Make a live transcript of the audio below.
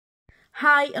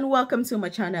Hi and welcome to my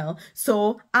channel.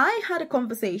 So I had a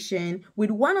conversation with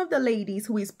one of the ladies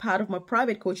who is part of my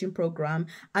private coaching program,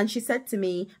 and she said to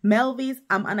me, Melvis,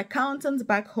 I'm an accountant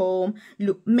back home.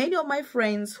 Look, many of my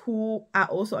friends who are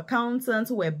also accountants,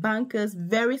 who were bankers,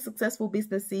 very successful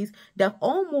businesses, they've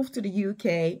all moved to the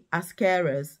UK as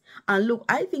carers. And look,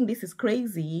 I think this is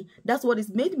crazy. That's what has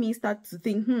made me start to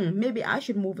think, maybe I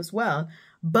should move as well.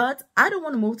 But I don't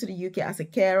want to move to the UK as a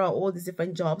carer, all these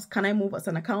different jobs. Can I move as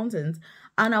an accountant?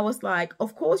 And I was like,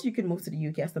 of course you can move to the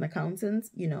UK as an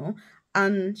accountant.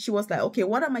 And she was like, okay,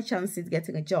 what are my chances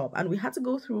getting a job? And we had to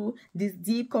go through this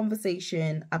deep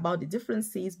conversation about the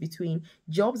differences between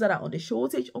jobs that are on the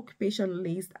shortage occupation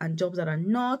list and jobs that are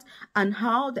not, and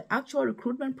how the actual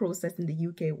recruitment process in the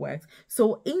UK works.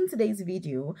 So in today's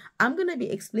video, I'm going to be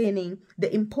explaining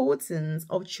the importance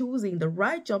of choosing the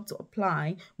right job to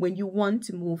apply when you want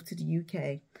to move to the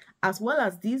UK, as well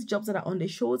as these jobs that are on the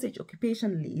shortage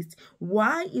occupation list.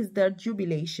 Why is there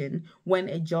jubilation when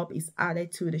a job is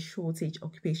added to the shortage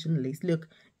occupation list? Look,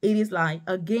 it is like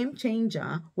a game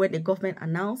changer when the government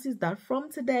announces that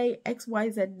from today,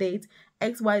 XYZ date,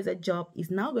 XYZ job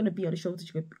is now going to be on the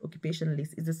shortage occupation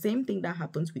list. It's the same thing that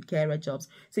happens with carer jobs.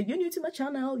 So if you're new to my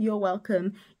channel, you're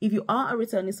welcome. If you are a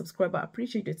returning subscriber, I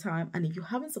appreciate your time. And if you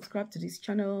haven't subscribed to this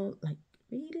channel, like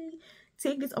really,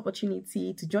 take this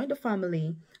opportunity to join the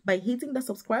family by hitting the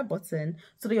subscribe button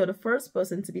so that you're the first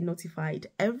person to be notified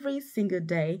every single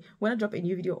day when I drop a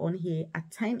new video on here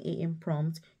at 10 a.m.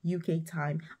 prompt UK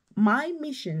time. My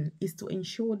mission is to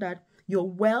ensure that you're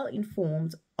well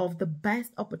informed of the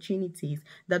best opportunities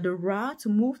that there are to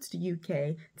move to the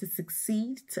UK, to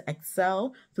succeed, to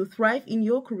excel, to thrive in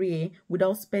your career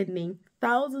without spending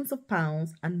thousands of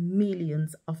pounds and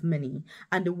millions of money.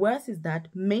 And the worst is that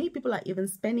many people are even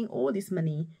spending all this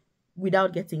money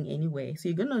without getting anywhere. So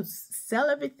you're going to sell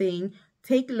everything,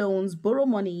 take loans, borrow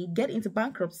money, get into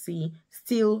bankruptcy,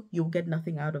 still you'll get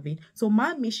nothing out of it. So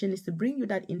my mission is to bring you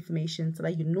that information so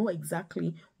that you know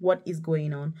exactly what is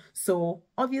going on. So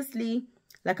obviously,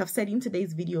 like I've said in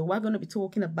today's video, we're going to be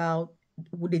talking about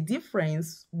the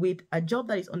difference with a job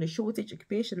that is on the shortage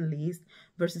occupation list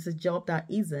versus a job that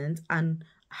isn't, and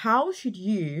how should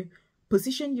you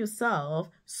position yourself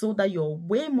so that you're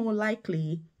way more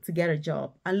likely to get a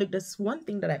job. And look, there's one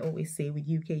thing that I always say with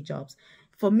UK jobs.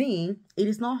 For me, it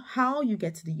is not how you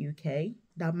get to the UK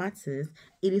that matters.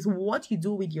 It is what you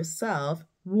do with yourself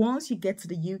once you get to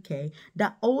the UK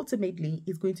that ultimately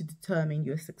is going to determine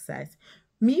your success.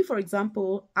 Me, for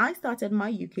example, I started my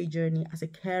UK journey as a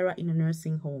carer in a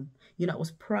nursing home. I was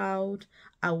proud,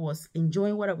 I was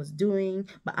enjoying what I was doing,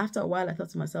 but after a while I thought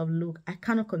to myself, look, I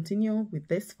cannot continue with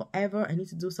this forever. I need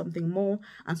to do something more.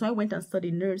 And so I went and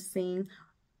studied nursing.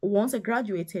 Once I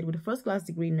graduated with a first-class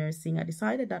degree in nursing, I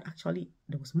decided that actually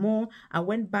there was more. I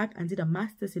went back and did a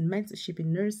master's in mentorship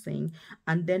in nursing,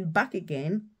 and then back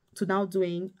again to now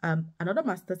doing another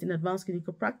master's in advanced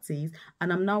clinical practice,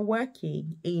 and I'm now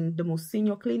working in the most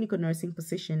senior clinical nursing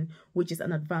position, which is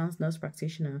an advanced nurse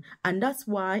practitioner. And that's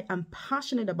why I'm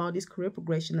passionate about this career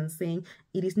progression and saying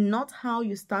it is not how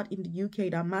you start in the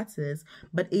UK that matters,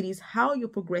 but it is how you're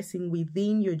progressing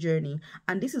within your journey.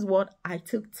 And this is what I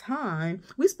took time.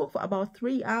 We spoke for about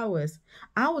 3 hours.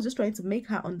 I was just trying to make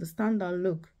her understand that,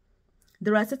 look,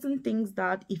 there are certain things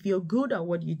that if you're good at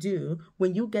what you do,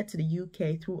 when you get to the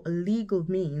UK through a legal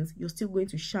means, you're still going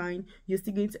to shine, you're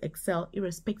still going to excel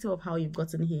irrespective of how you've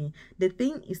gotten here. The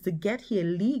thing is to get here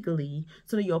legally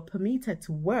so that you're permitted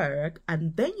to work,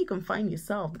 and then you can find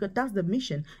yourself, because that's the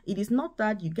mission. It is not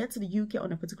that you get to the UK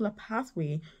on a particular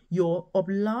pathway, you're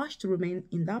obliged to remain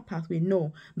in that pathway.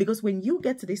 No, because when you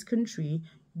get to this country,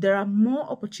 there are more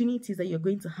opportunities that you're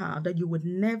going to have that you would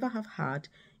never have had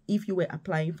if you were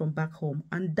applying from back home.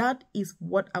 And that is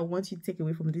what I want you to take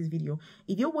away from this video.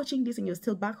 If you're watching this and you're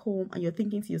still back home and you're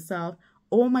thinking to yourself,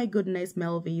 oh my goodness,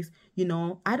 Melvis,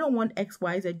 I don't want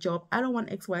XYZ job, I don't want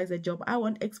XYZ job, I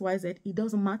want XYZ, it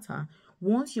doesn't matter.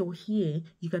 Once you're here,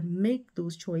 you can make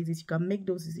those choices, you can make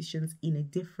those decisions in a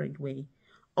different way.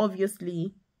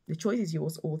 Obviously, the choice is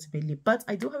yours ultimately, but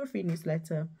I do have a free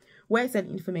newsletter where I send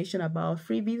information about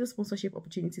free visa sponsorship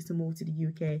opportunities to move to the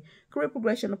UK, career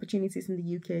progression opportunities in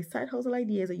the UK, side hustle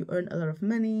ideas that you earn a lot of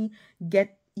money,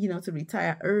 get to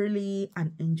retire early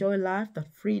and enjoy life,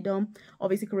 that freedom,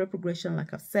 obviously career progression,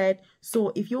 like I've said.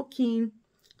 So if you're keen,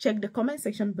 check the comment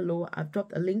section below. I've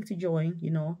dropped a link to join.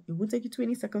 It won't take you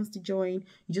 20 seconds to join.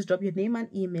 You just drop your name and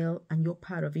email and you're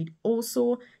part of it.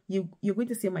 Also, you're going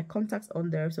to see my contacts on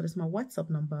there. So there's my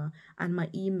WhatsApp number and my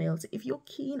email. So if you're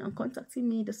keen on contacting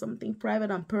me, there's something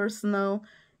private and personal,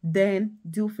 then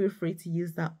do feel free to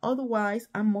use that. Otherwise,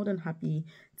 I'm more than happy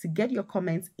to get your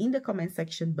comments in the comment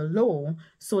section below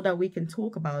so that we can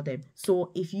talk about them.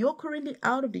 So if you're currently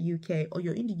out of the UK or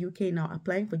you're in the UK now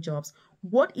applying for jobs,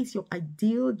 what is your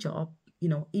ideal job, you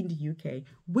know, in the UK?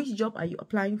 Which job are you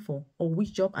applying for, or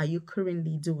which job are you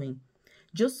currently doing?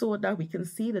 Just so that we can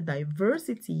see the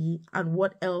diversity and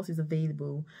what else is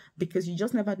available, because you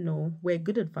just never know where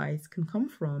good advice can come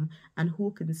from and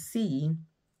who can see,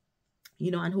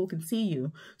 you know, and who can see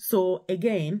you. So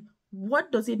again,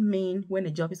 what does it mean when a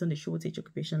job is on the shortage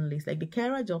occupation list? Like the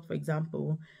carer job, for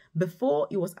example, before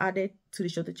it was added to the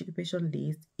shortage occupation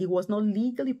list, it was not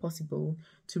legally possible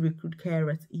to recruit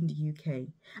carers in the UK.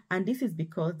 And this is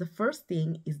because the first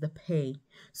thing is the pay.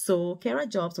 So carer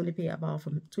jobs only pay about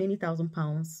from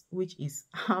 £20,000, which is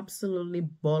absolutely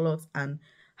bollocks, and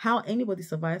how anybody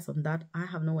survives on that, I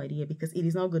have no idea, because it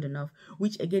is not good enough,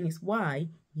 which again is why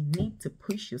you need to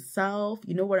push yourself,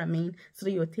 you know what I mean, so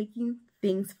that you're taking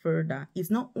things further. It's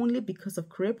not only because of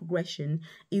career progression,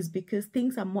 it's because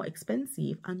things are more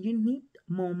expensive and you need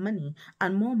more money,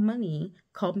 and more money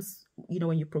comes, you know,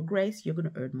 when you progress, you're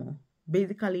going to earn more.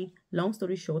 Basically, long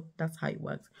story short, that's how it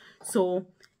works. So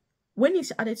when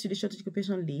it's added to the shortage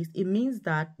occupation list, it means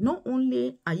that not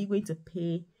only are you going to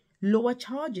pay lower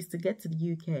charges to get to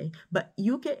the UK, but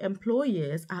UK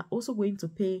employers are also going to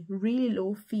pay really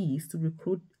low fees to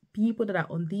recruit people that are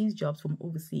on these jobs from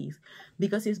overseas,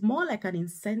 because it's more like an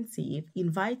incentive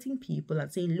inviting people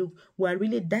and saying, look, we're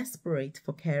really desperate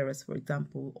for carers, for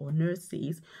example, or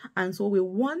nurses, and so we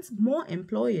want more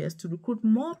employers to recruit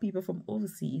more people from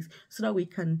overseas so that we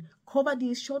can cover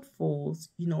these shortfalls,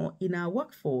 you know, in our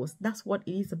workforce. That's what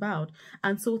it is about.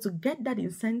 And so to get that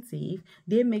incentive,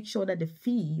 they make sure that the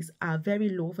fees are very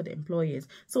low for the employers.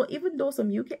 So even though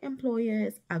some UK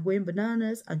employers are going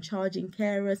bananas and charging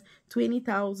carers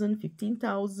 20,000,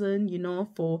 15,000, you know,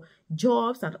 for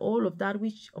jobs and all of that,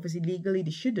 which obviously legally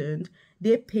they shouldn't,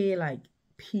 they pay like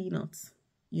peanuts,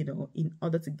 you know, in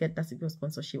order to get that secure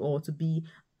sponsorship or to be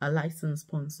a licensed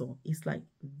sponsor. It's like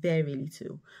very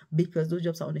little, because those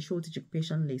jobs are on the shortage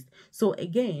occupation list. So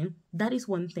again, that is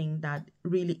one thing that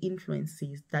really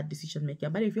influences that decision making.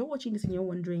 But if you're watching this and you're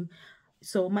wondering,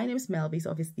 so my name is Melvis.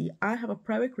 Obviously, I have a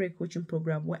private career coaching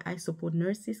program where I support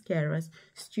nurses, carers,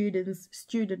 students,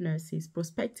 student nurses,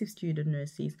 prospective student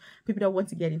nurses, people that want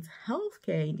to get into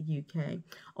healthcare in the UK,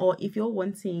 or if you're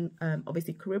wanting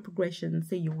obviously career progression,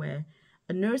 say you were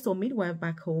a nurse or midwife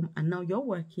back home and now you're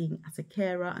working as a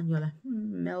carer and you're like,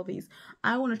 Melvis,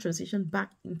 I want to transition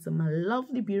back into my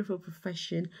lovely, beautiful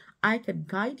profession. I can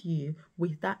guide you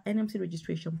with that NMC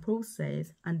registration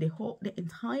process and the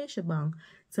entire shebang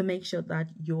to make sure that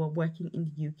you are working in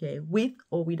the UK with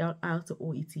or without IELTS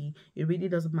or OET. It really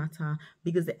doesn't matter,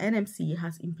 because the NMC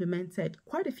has implemented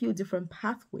quite a few different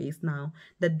pathways now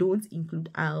that don't include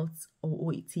IELTS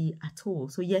or OET at all.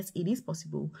 So yes, it is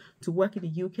possible to work in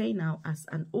the UK now as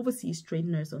an overseas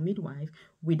trained nurse or midwife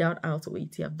without IELTS or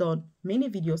OET. I've done many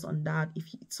videos on that.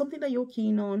 If it's something that you're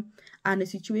keen on and a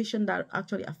situation that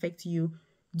actually affects you,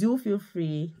 do feel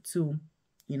free to,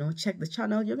 you know, check the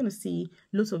channel. You're going to see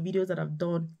lots of videos that I've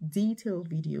done, detailed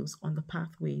videos on the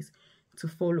pathways to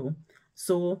follow.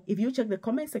 So if you check the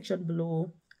comment section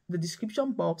below, the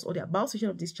description box or the about section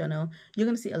of this channel, you're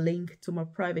going to see a link to my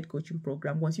private coaching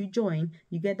program. Once you join,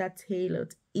 you get that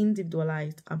tailored,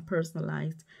 individualized and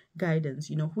personalized guidance.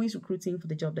 You know, who is recruiting for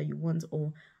the job that you want,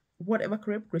 or whatever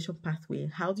career progression pathway,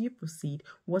 how do you proceed?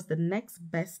 What's the next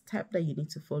best step that you need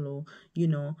to follow? You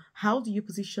know, how do you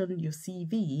position your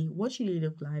CV? What should it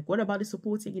look like? What about the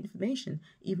supporting information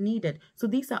if needed? So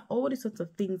these are all the sorts of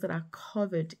things that are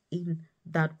covered in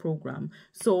that program.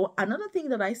 So another thing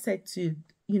that I said to,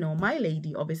 you know, my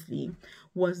lady, obviously,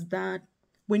 was that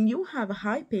when you have a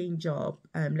high paying job,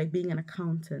 like being an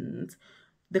accountant,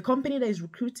 the company that is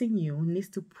recruiting you needs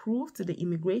to prove to the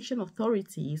immigration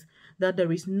authorities that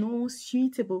there is no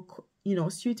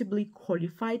suitably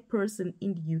qualified person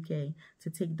in the UK to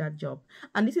take that job.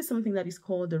 And this is something that is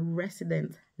called the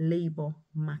resident labor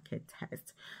market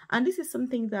test. And this is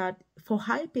something that for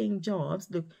high paying jobs,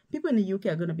 look, people in the UK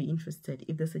are going to be interested.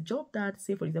 If there's a job that,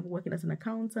 say for example, working as an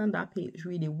accountant, that pays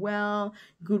really well,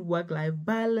 good work-life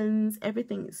balance,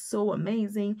 everything is so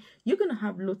amazing, you're going to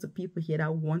have lots of people here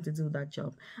that want to do that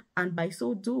job. And by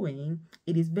so doing,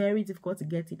 it is very difficult to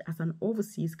get it as an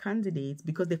overseas candidate,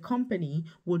 because the company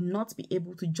will not be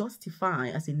able to justify,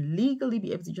 as in legally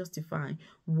be able to justify,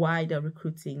 why they're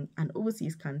recruiting an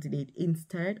overseas candidate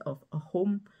instead of a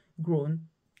homegrown,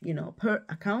 you know, per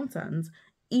accountant,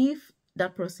 if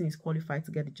that person is qualified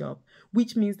to get the job,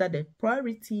 which means that the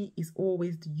priority is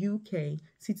always the UK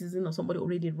citizen or somebody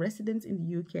already resident in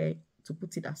the UK to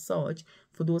put it as such,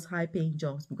 for those high paying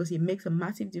jobs, because it makes a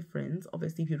massive difference.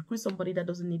 Obviously, if you recruit somebody that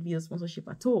doesn't need visa sponsorship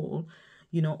at all,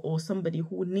 you know, or somebody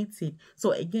who needs it.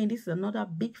 So again, this is another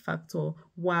big factor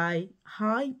why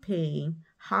high paying,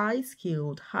 high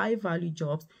skilled, high value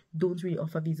jobs don't really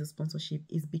offer visa sponsorship,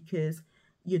 is because,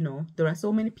 you know, there are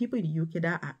so many people in the UK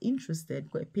that are interested,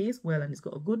 because it pays well and it's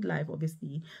got a good life,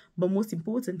 obviously. But most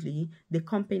importantly, the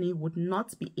company would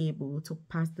not be able to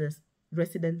pass this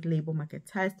resident labor market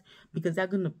test, because they're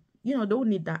going to, you know, don't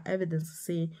need that evidence to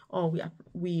say, oh,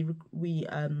 we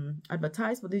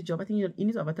advertised for this job. I think you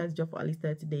need to advertise the job for at least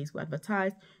 30 days. We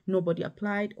advertised, nobody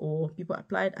applied, or people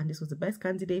applied and this was the best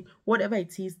candidate. Whatever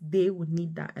it is, they would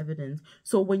need that evidence.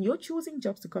 So when you're choosing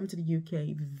jobs to come to the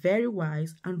UK, be very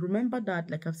wise, and remember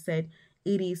that, like I've said,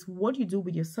 it is what you do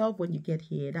with yourself when you get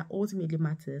here that ultimately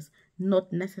matters,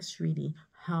 not necessarily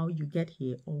how you get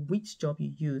here or which job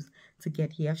you use to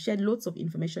get here. I've shared loads of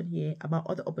information here about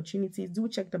other opportunities. Do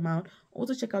check them out.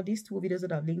 Also check out these 2 videos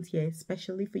that I've linked here,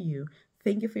 especially for you.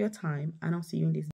 Thank you for your time, and I'll see you in this